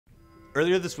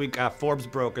Earlier this week, Forbes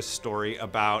broke a story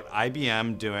about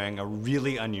IBM doing a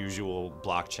really unusual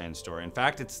blockchain story. In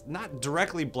fact, it's not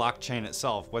directly blockchain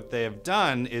itself. What they have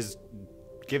done is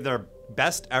give their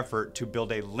best effort to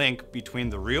build a link between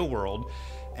the real world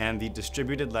and the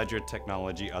distributed ledger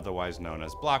technology otherwise known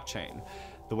as blockchain.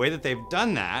 The way that they've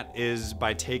done that is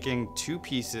by taking two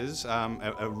pieces,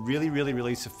 a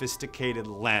really sophisticated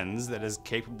lens that is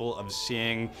capable of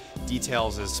seeing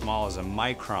details as small as a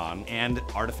micron, and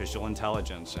artificial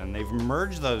intelligence. And they've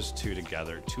merged those two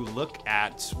together to look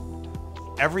at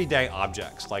everyday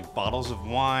objects like bottles of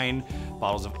wine,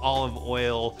 bottles of olive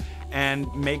oil,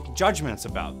 and make judgments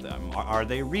about them. Are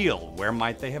they real? Where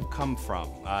might they have come from?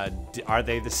 Are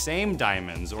they the same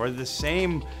diamonds or the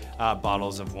same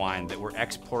bottles of wine that were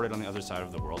exported on the other side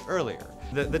of the world earlier?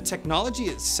 The technology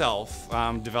itself,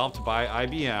 developed by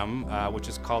IBM, which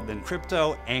is called the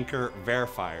Crypto Anchor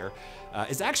Verifier,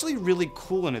 is actually really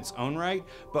cool in its own right,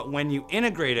 but when you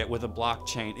integrate it with a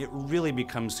blockchain, it really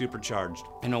becomes supercharged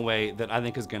in a way that I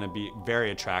think is going to be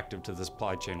very attractive to the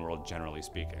supply chain world, generally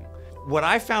speaking. What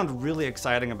I found really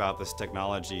exciting about this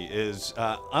technology is,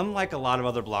 unlike a lot of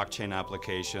other blockchain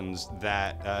applications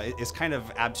that is kind of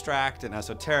abstract and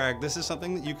esoteric, this is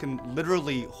something that you can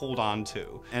literally hold on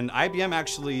to. And IBM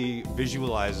actually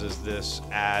visualizes this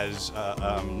as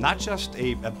not just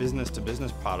a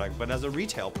business-to-business product, but as a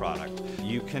retail product.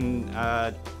 You can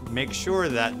make sure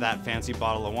that that fancy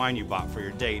bottle of wine you bought for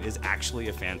your date is actually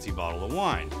a fancy bottle of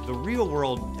wine. The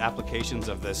real-world applications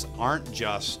of this aren't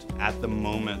just at the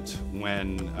moment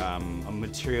when a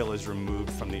material is removed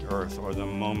from the earth, or the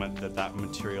moment that that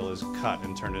material is cut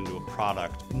and turned into a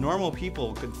product. Normal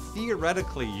people could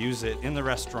theoretically use it in the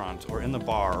restaurant or in the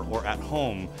bar or at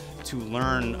home to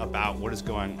learn about what is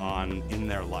going on in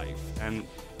their life. And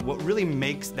what really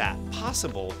makes that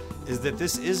possible is that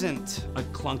this isn't a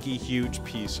clunky, huge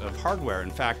piece of hardware.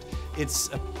 In fact, it's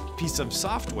a piece of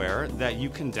software that you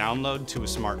can download to a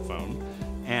smartphone,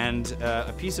 and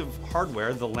a piece of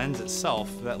hardware, the lens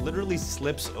itself, that literally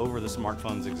slips over the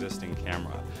smartphone's existing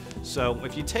camera. So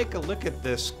if you take a look at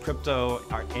this Crypto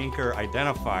Anchor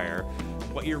identifier,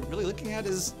 what you're really looking at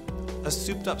is a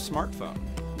souped-up smartphone.